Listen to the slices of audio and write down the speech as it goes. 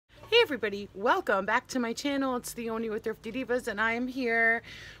everybody, welcome back to my channel. It's Theoni with Thrifty Divas, and I am here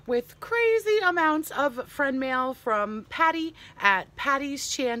with crazy amounts of friend mail from Patty at Patty's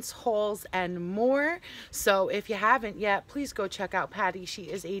Chance Hauls and More. So if you haven't yet, please go check out Patty. She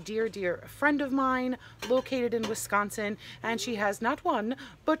is a dear friend of mine located in Wisconsin, and she has not one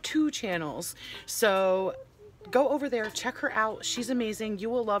but 2 channels. So go over there, check her out. She's amazing.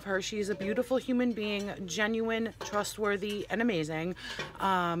 You will love her. She's a beautiful human being, genuine, trustworthy, and amazing.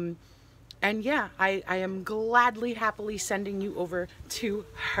 And yeah, I am gladly, happily sending you over to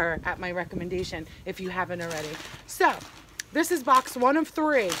her at my recommendation if you haven't already. So this is box 1 of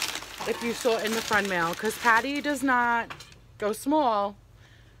 3, if you saw it in the friend mail, because Patty does not go small.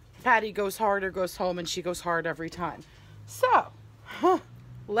 Patty goes hard or goes home, and she goes hard every time. So,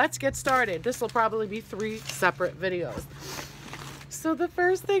 let's get started. This will probably be 3 separate videos. So the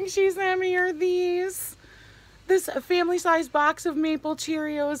first thing she sent me are these. This family-sized box of maple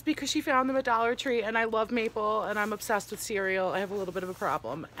Cheerios because she found them at Dollar Tree, and I love maple and I'm obsessed with cereal. I have a little bit of a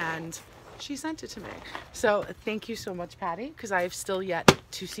problem, and she sent it to me. So thank you so much, Patty, because I have still yet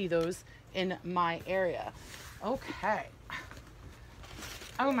to see those in my area. Okay.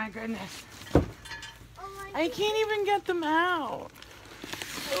 Oh my goodness. I can't even get them out.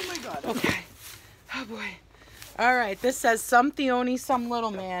 Oh my God. Okay. Oh boy. All right. This says some Theoni, some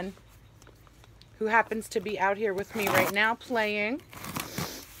little man, who happens to be out here with me right now playing.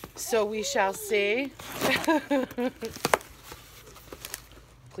 So we shall see.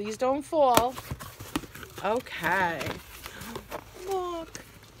 Please don't fall. Okay. Look.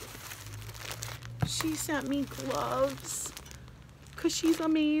 She sent me gloves because she's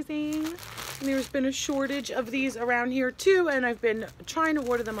amazing. And there's been a shortage of these around here too, and I've been trying to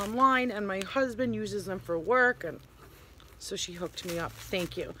order them online, and my husband uses them for work, and so she hooked me up.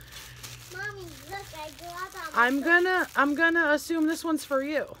 Thank you. Mommy, look, I got I'm gonna assume this one's for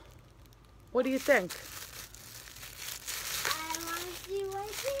you. What do you think? I want to see what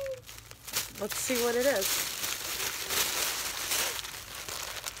it is. Let's see what it is.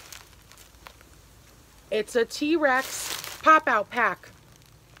 It's a T-Rex pop-out pack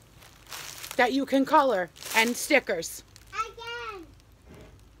that you can color, and stickers. Again.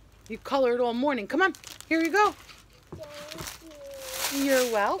 You colored all morning. Come on, here you go. Thank you.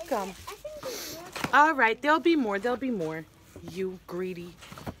 You're welcome. I think there's more. All right, there'll be more. There'll be more. You greedy.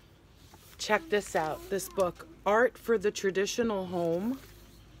 Check this out. This book, Art for the Traditional Home.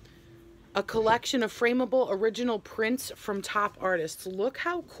 A collection of frameable original prints from top artists. Look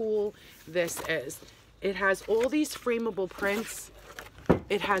how cool this is. It has all these frameable prints.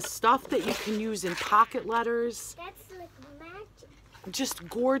 It has stuff that you can use in pocket letters. That's like magic. Just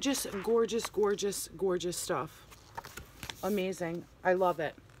gorgeous, gorgeous, gorgeous, gorgeous stuff. Amazing. I love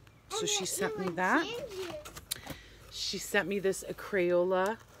it. So she sent me that. She sent me this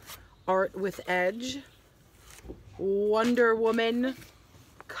Crayola Art with Edge Wonder Woman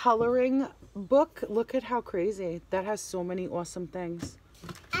coloring book. Look at how crazy. That has so many awesome things.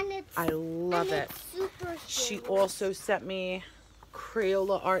 And it's, I love it. it's super She serious. also sent me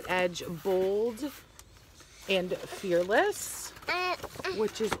Crayola Art Edge Bold and Fearless,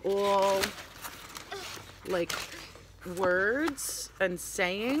 which is all like words and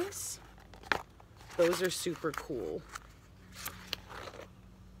sayings. Those are super cool.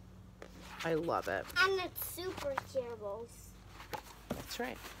 I love it. And it's super cheerables. That's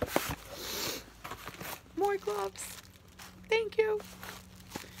right. More gloves. Thank you.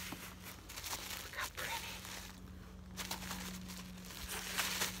 Look how pretty.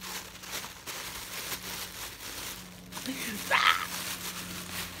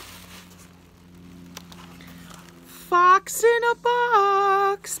 Fox in a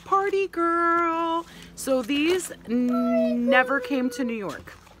box, party girl. So these never came to New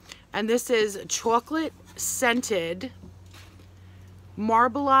York. And this is chocolate scented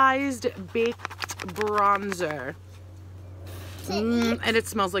marbleized baked bronzer. And it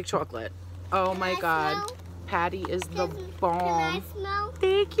smells like chocolate. Oh my God. smell? Patty is the Can I bomb. smell?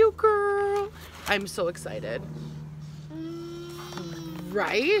 Thank you, girl. I'm so excited.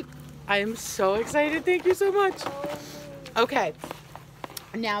 Right? I'm so excited. Thank you so much. Okay.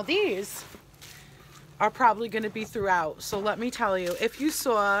 Now these are probably going to be throughout. So let me tell you, if you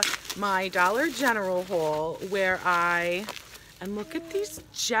saw my Dollar General haul where and look at these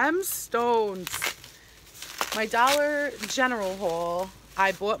gemstones. My Dollar General haul,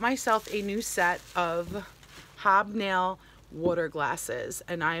 I bought myself a new set of hobnail water glasses,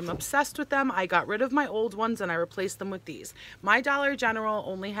 and I'm obsessed with them. I got rid of my old ones and I replaced them with these. My Dollar General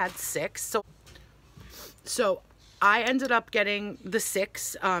only had 6, so I ended up getting the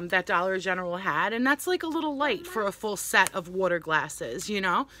 6 that Dollar General had, and that's like a little light for a full set of water glasses, you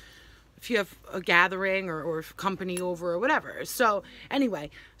know? if you have a gathering or company over or whatever. So anyway,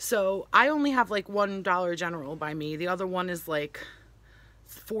 so I only have like one Dollar General by me. The other one is like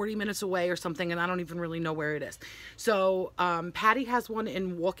 40 minutes away or something, and I don't even really know where it is. So Patty has one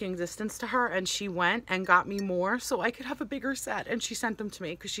in walking distance to her, and she went and got me more so I could have a bigger set, and she sent them to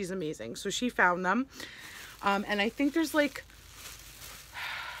me because she's amazing. So she found them, and I think there's like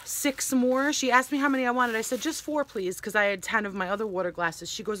 6 more. She asked me how many I wanted. I said just 4 please, because I had 10 of my other water glasses.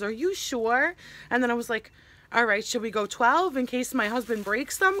 She goes, are you sure? And then I was like, all right, should we go 12 in case my husband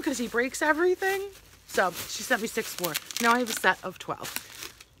breaks them, because he breaks everything? So she sent me 6 more. Now I have a set of 12.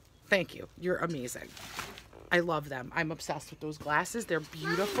 Thank you. You're amazing. I love them. I'm obsessed with those glasses. They're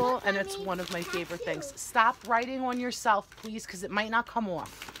beautiful, and it's one of my favorite things. Stop writing on yourself, please, because it might not come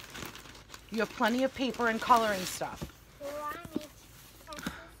off. You have plenty of paper and coloring stuff.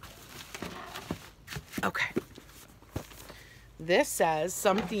 Okay. This says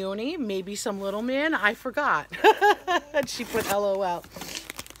some Theoni, maybe some little man. I forgot. And she put LOL.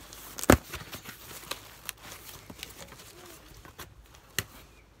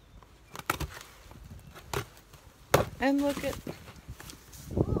 And look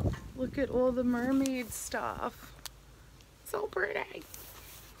at all the mermaid stuff. So pretty.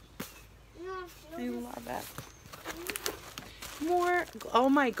 I love it. More, oh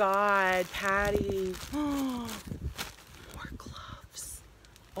my God, Patty. More gloves.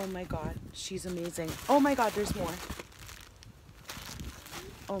 Oh my God, she's amazing. Oh my God, there's more.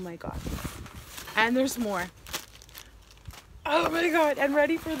 Oh my God. And there's more. Oh my God, and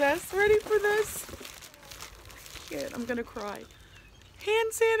ready for this? Ready for this? I'm gonna cry.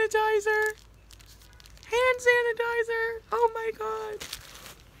 Hand sanitizer. Hand sanitizer. Oh my God.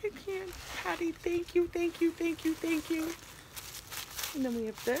 I can't. Patty, thank you, thank you, thank you, thank you. And then we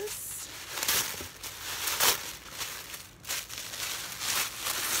have this.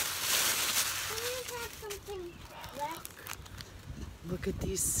 Look at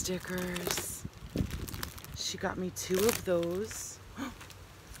these stickers. She got me 2 of those.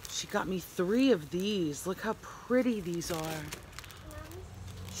 She got me 3 of these. Look how pretty these are.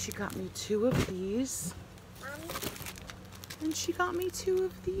 She got me 2 of these. And she got me 2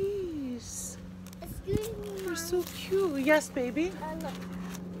 of these. Excuse me, They're so cute. Yes, baby. look.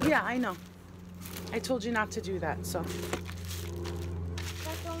 Yeah, I know. I told you not to do that, so.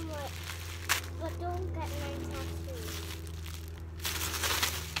 But don't get my tattoo.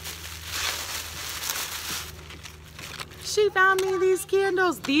 She found me these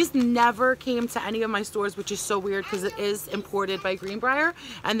candles. These never came to any of my stores, which is so weird because it is imported by Greenbrier,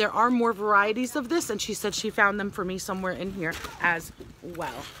 and there are more varieties of this, and she said she found them for me somewhere in here as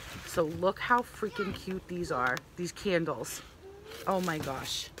well. So look how freaking cute these are, these candles. Oh my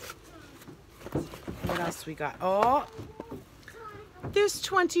gosh. What else we got? Oh, this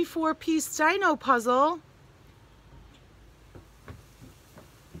 24-piece dino puzzle.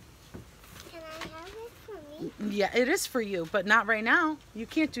 Yeah, it is for you, but not right now. You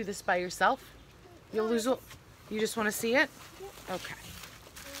can't do this by yourself. You'll lose it. You just want to see it? Okay.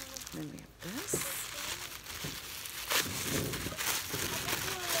 Then we have this.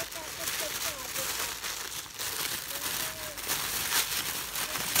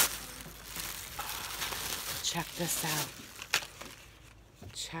 Check this out.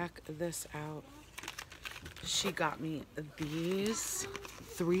 Check this out. She got me these,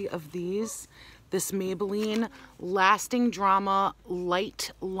 3 of these. This Maybelline Lasting Drama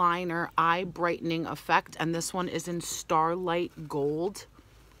Light Liner Eye Brightening Effect. And this one is in Starlight Gold.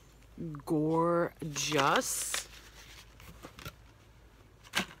 Gorgeous.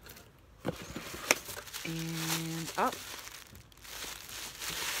 And up.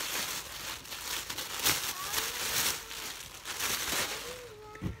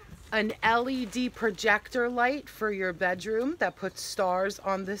 An LED projector light for your bedroom that puts stars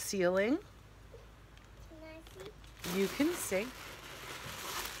on the ceiling. You can see.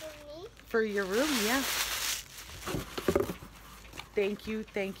 For me? For your room, yeah. Thank you,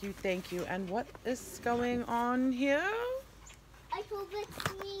 thank you, thank you. And what is going on here? I hope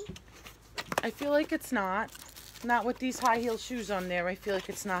it's me. I feel like it's not. Not with these high heel shoes on there. I feel like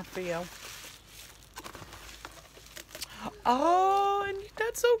it's not for you. Oh, and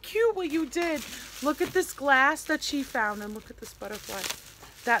that's so cute what you did. Look at this glass that she found, and look at this butterfly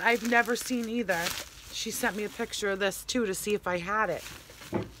that I've never seen either. She sent me a picture of this too to see if I had it.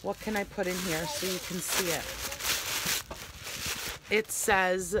 What can I put in here so you can see it? It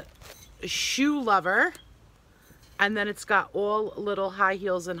says Shoe Lover, and then it's got all little high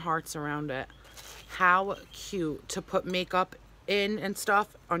heels and hearts around it. How cute to put makeup in and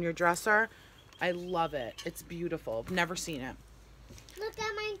stuff on your dresser. I love it. It's beautiful. I've never seen it. Look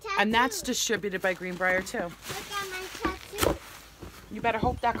at my tattoo. And that's distributed by Greenbrier too. Look at my tattoo. You better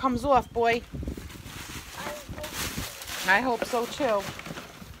hope that comes off, boy. I hope so too. Can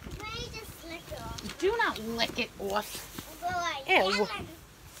I just lick it off? Do not lick it off. Go like Ew. that.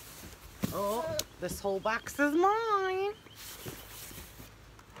 Oh, this whole box is mine.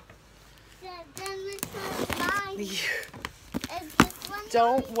 Then this one's mine. Is this one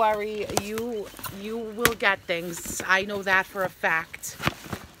Don't worry, you will get things. I know that for a fact.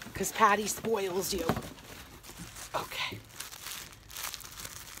 Because Patty spoils you. Okay.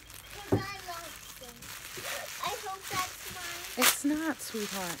 Because I love things. I hope that's mine. It's not,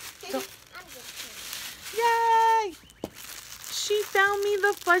 sweetheart. Don't. I'm just Yay! She found me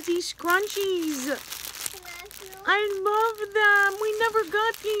the fuzzy scrunchies. kidding. Can I feel? I love them. We never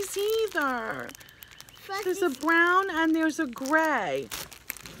got these either. There's a brown and there's a gray.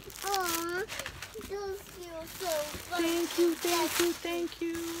 Aw, those feel so fun. Thank you, thank you, thank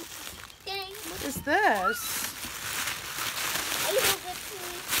you. Thanks. What is this? I hope it's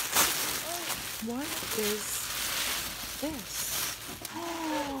me. What is this?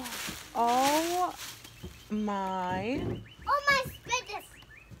 Oh my Oh my goodness.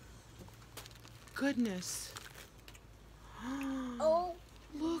 goodness. Oh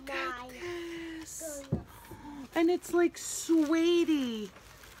Look my at this. goodness. And it's like suede-y.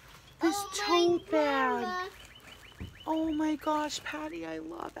 This Oh my tote bag. Mama. Oh my gosh, Patty, I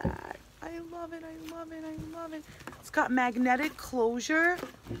love it. I love it, I love it, I love it. It's got magnetic closure.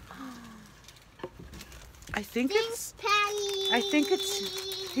 I think Thanks, Patty.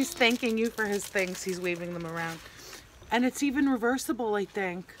 he's thanking you for his things. He's waving them around. And it's even reversible, I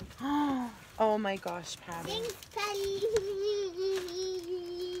think. Oh my gosh, Patty. Thanks, Patty.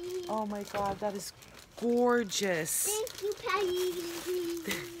 Oh my God, that is gorgeous. Thank you, Patty.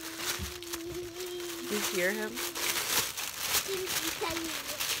 You hear him? Thank you, Patty.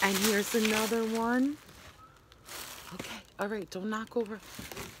 And here's another one. Okay, all right, don't knock over.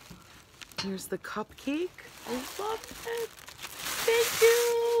 Here's the cupcake. I love it. Thank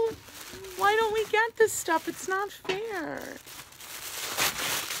you. Why don't we get this stuff? It's not fair.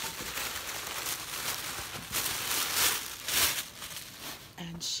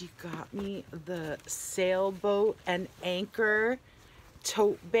 And she got me the sailboat and anchor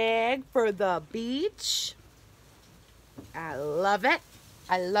tote bag for the beach. I love it.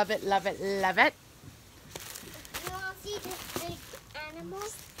 I love it, love it, love it. You want to see this big animal?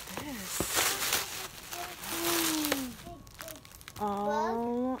 This.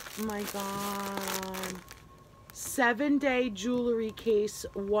 Oh my God. 7-day jewelry case,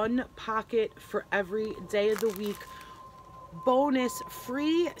 1 pocket for every day of the week. Bonus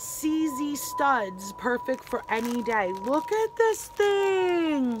free CZ studs, perfect for any day. Look at this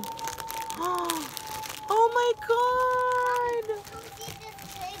thing. Oh my God. Come see this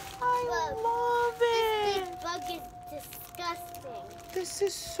big I love it. This big bug is disgusting. This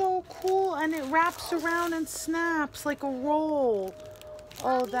is so cool, and it wraps around and snaps like a roll.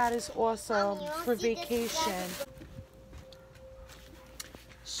 Oh, that is awesome Mommy, you wanna for see this vacation.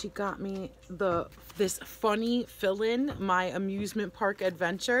 She got me this funny fill-in, My Amusement Park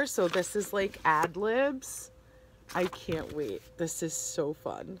Adventure. So this is like ad-libs. I can't wait. This is so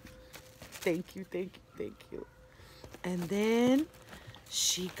fun. Thank you, thank you, thank you. And then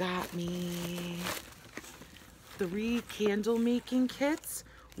she got me 3 candle making kits.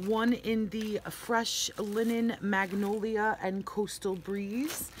 1 in the Fresh Linen Magnolia and Coastal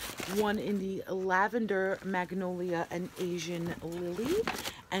Breeze. 1 in the Lavender Magnolia and Asian Lily.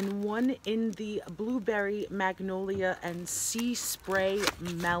 And 1 in the Blueberry Magnolia and Sea Spray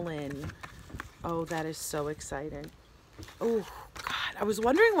Melon. Oh, that is so exciting. Oh, God. I was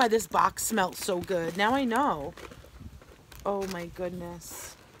wondering why this box smelled so good. Now I know. Oh, my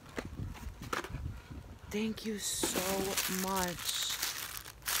goodness. Thank you so much.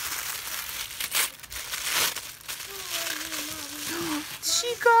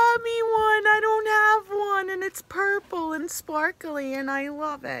 She got me one. I don't have one, and it's purple and sparkly, and I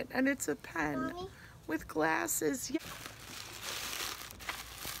love it. And it's a pen Mommy? with glasses. Yeah.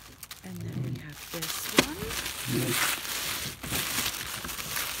 And then we have this one.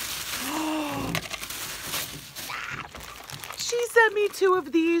 She sent me 2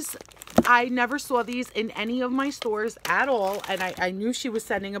 of these. I never saw these in any of my stores at all, and I knew she was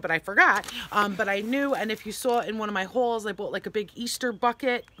sending it, but I forgot. But I knew, and if you saw in one of my hauls, I bought like a big Easter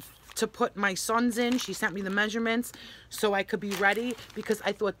bucket to put my sons in. She sent me the measurements so I could be ready, because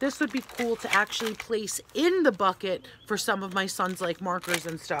I thought this would be cool to actually place in the bucket for some of my sons, like markers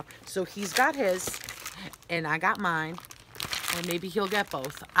and stuff. So he's got his, and I got mine, and maybe he'll get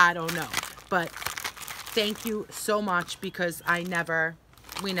both. I don't know, but thank you so much, because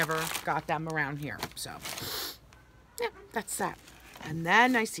we never got them around here. So yeah, that's that. And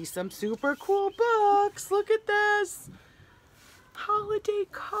then I see some super cool books. Look at this. Holiday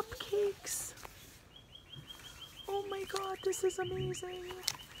cupcakes. Oh my God, this is amazing.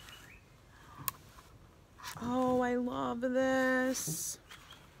 Oh, I love this.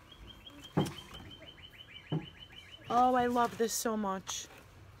 Oh, I love this so much.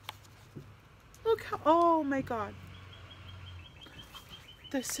 Look how, oh my God.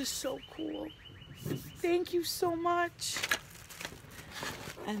 This is so cool. Thank you so much.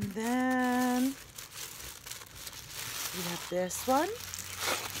 And then we have this one.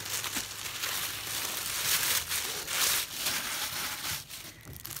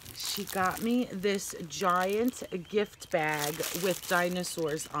 She got me this giant gift bag with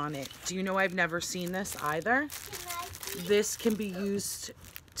dinosaurs on it. Do you know I've never seen this either? This can be used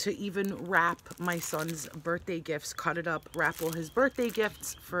to even wrap my son's birthday gifts, cut it up, wrap all his birthday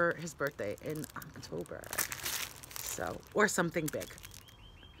gifts for his birthday in October. So, or something big.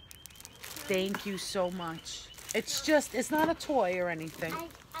 Thank you so much. It's just, it's not a toy or anything.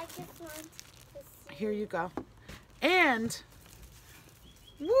 I just want to see. Here you go. And,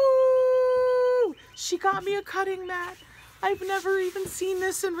 woo! She got me a cutting mat. I've never even seen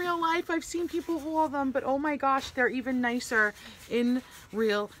this in real life. I've seen people haul them, but oh my gosh, they're even nicer in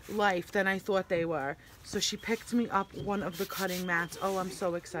real life than I thought they were. So she picked me up one of the cutting mats. Oh, I'm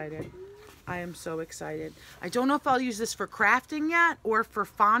so excited. I am so excited. I don't know if I'll use this for crafting yet or for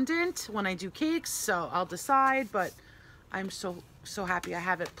fondant when I do cakes, so I'll decide, but I'm so happy I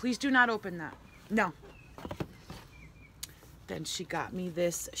have it. Please do not open that. No. Then she got me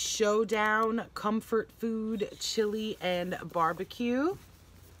this Showdown Comfort Food Chili and Barbecue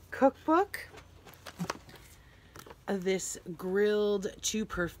cookbook. This Grilled to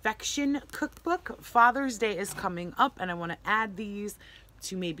Perfection cookbook. Father's Day is coming up, and I want to add these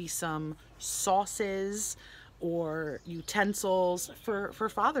to maybe some sauces or utensils for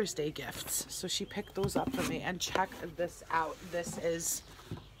Father's Day gifts. So she picked those up for me, and check this out. This is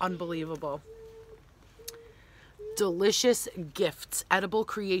unbelievable. Delicious gifts, edible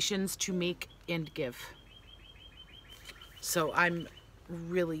creations to make and give. So I'm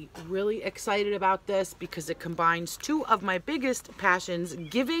really excited about this because it combines two of my biggest passions,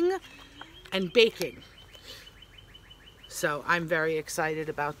 giving and baking. So I'm very excited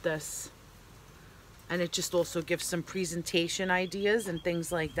about this. And it just also gives some presentation ideas and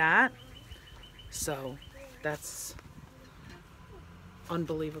things like that. So that's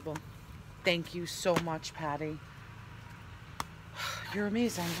unbelievable. Thank you so much, Patty. You're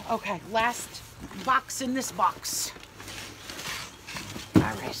amazing. Okay, last box in this box. All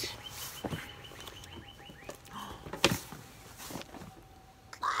right.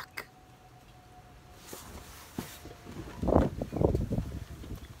 Lock.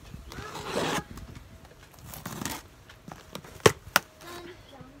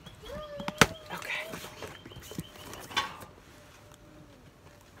 Okay.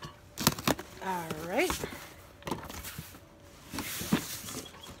 All right.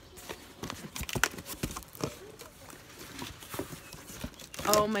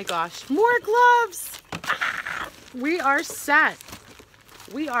 Oh my gosh, more gloves. Ah, we are set.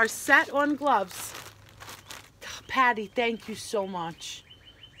 We are set on gloves. Patty, thank you so much.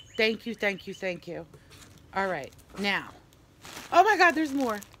 Thank you, thank you, thank you. All right, now. Oh my God, there's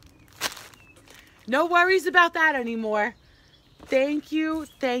more. No worries about that anymore. Thank you,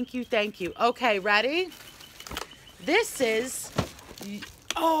 thank you, thank you. Okay, ready? This is,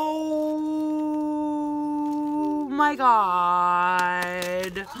 oh my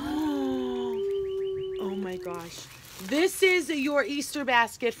God. Oh my gosh. This is your Easter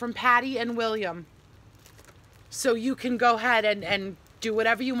basket from Patty and William. So you can go ahead and do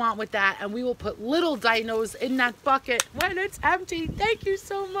whatever you want with that, and we will put little dinos in that bucket when it's empty. Thank you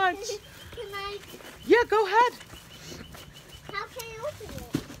so much. Can I? Yeah, go ahead. How can I open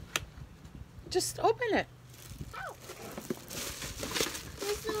it? Just open it. How?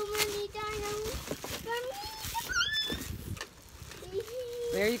 There's so many dinos.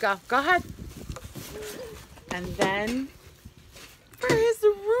 There you go. Go ahead. And then for his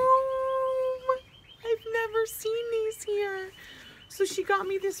room. I've never seen these here. So she got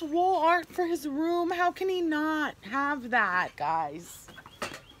me this wall art for his room. How can he not have that, guys?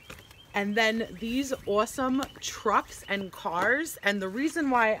 And then these awesome trucks and cars. And the reason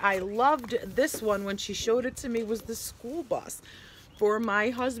why I loved this one when she showed it to me was the school bus for my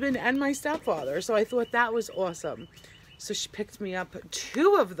husband and my stepfather. So I thought that was awesome. So she picked me up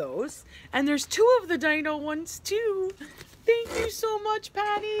 2 of those. And there's 2 of the dino ones too. Thank you so much,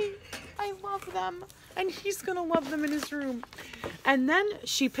 Patty. I love them. And he's gonna love them in his room. And then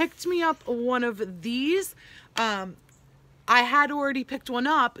she picked me up one of these. I had already picked one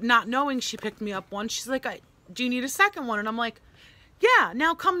up, not knowing she picked me up one. She's like, do you need a second one? And I'm like, yeah,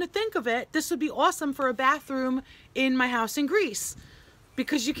 now come to think of it, this would be awesome for a bathroom in my house in Greece.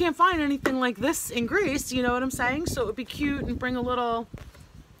 Because you can't find anything like this in Greece, you know what I'm saying? So it would be cute and bring a little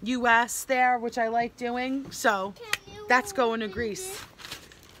US there, which I like doing. So that's going to Greece.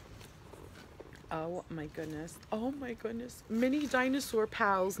 Oh my goodness. Oh my goodness. Mini dinosaur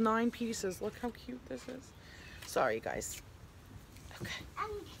pals, 9 pieces. Look how cute this is. Sorry, guys. Okay.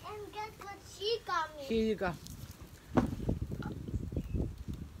 And guess what she got me? Here you go.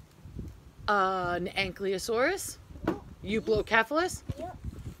 An Ankylosaurus? Euplocephalus? Yep.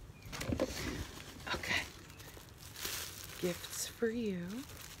 Okay. Gifts for you.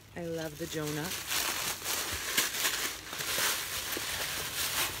 I love the Jonah.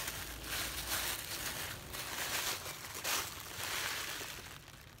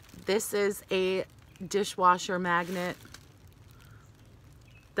 This is a dishwasher magnet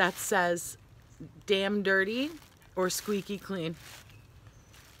that says damn dirty or squeaky clean.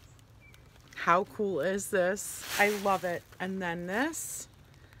 How cool is this? I love it. And then this.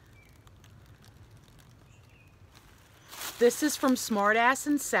 This is from Smartass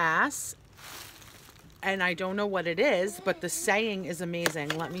and Sass. And I don't know what it is, but the saying is amazing.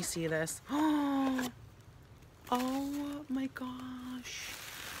 Let me see this. Oh my gosh.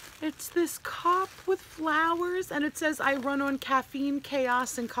 It's this cup with flowers and it says, I run on caffeine,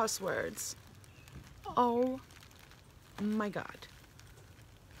 chaos, and cuss words. Oh my God.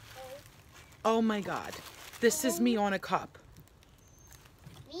 Oh my God. This is me on a cup.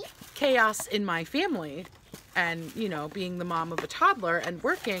 Me? Chaos in my family and, you know, being the mom of a toddler and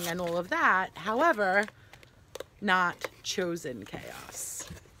working and all of that. However, not chosen chaos.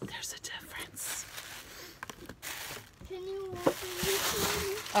 There's a difference. Can you open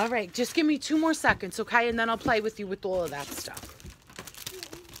this one? All right, just give me 2 more seconds, okay? And then I'll play with you with all of that stuff.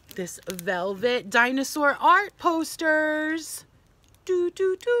 This velvet dinosaur art posters. Do,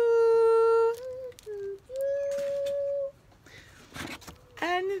 do, do.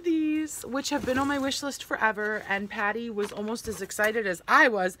 And these, which have been on my wish list forever, and Patty was almost as excited as I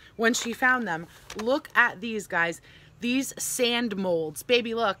was when she found them. Look at these, guys. These sand molds.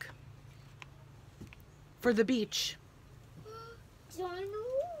 Baby, look. For the beach. Dinos?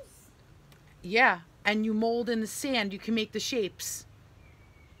 Yeah, and you mold in the sand. You can make the shapes.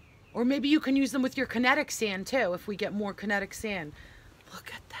 Or maybe you can use them with your kinetic sand, too, if we get more kinetic sand.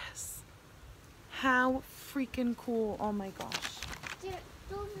 Look at this. How freaking cool. Oh, my gosh.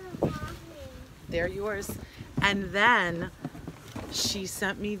 Those are mine. They're yours. And then she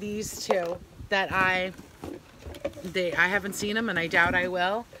sent me these two that I haven't seen them and I doubt I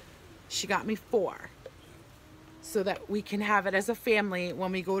will. She got me 4 so that we can have it as a family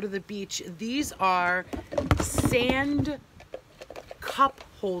when we go to the beach. These are sand cup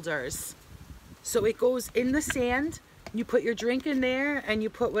holders. So it goes in the sand. You put your drink in there and you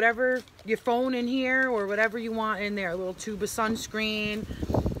put whatever, your phone in here or whatever you want in there. A little tube of sunscreen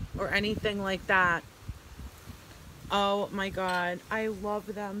or anything like that. Oh my God. I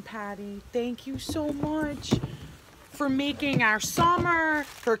love them, Patty. Thank you so much for making our summer,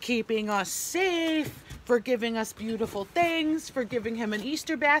 for keeping us safe, for giving us beautiful things, for giving him an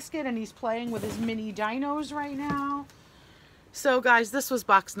Easter basket and he's playing with his mini dinos right now. So guys, this was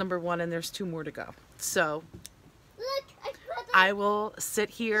box number 1 and there's 2 more to go. So Look, I put them. I will sit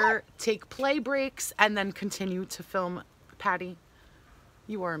here, take play breaks, and then continue to film. Patty,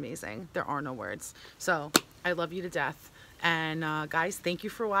 you are amazing. There are no words. So I love you to death. And guys, thank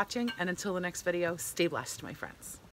you for watching. And until the next video, stay blessed, my friends.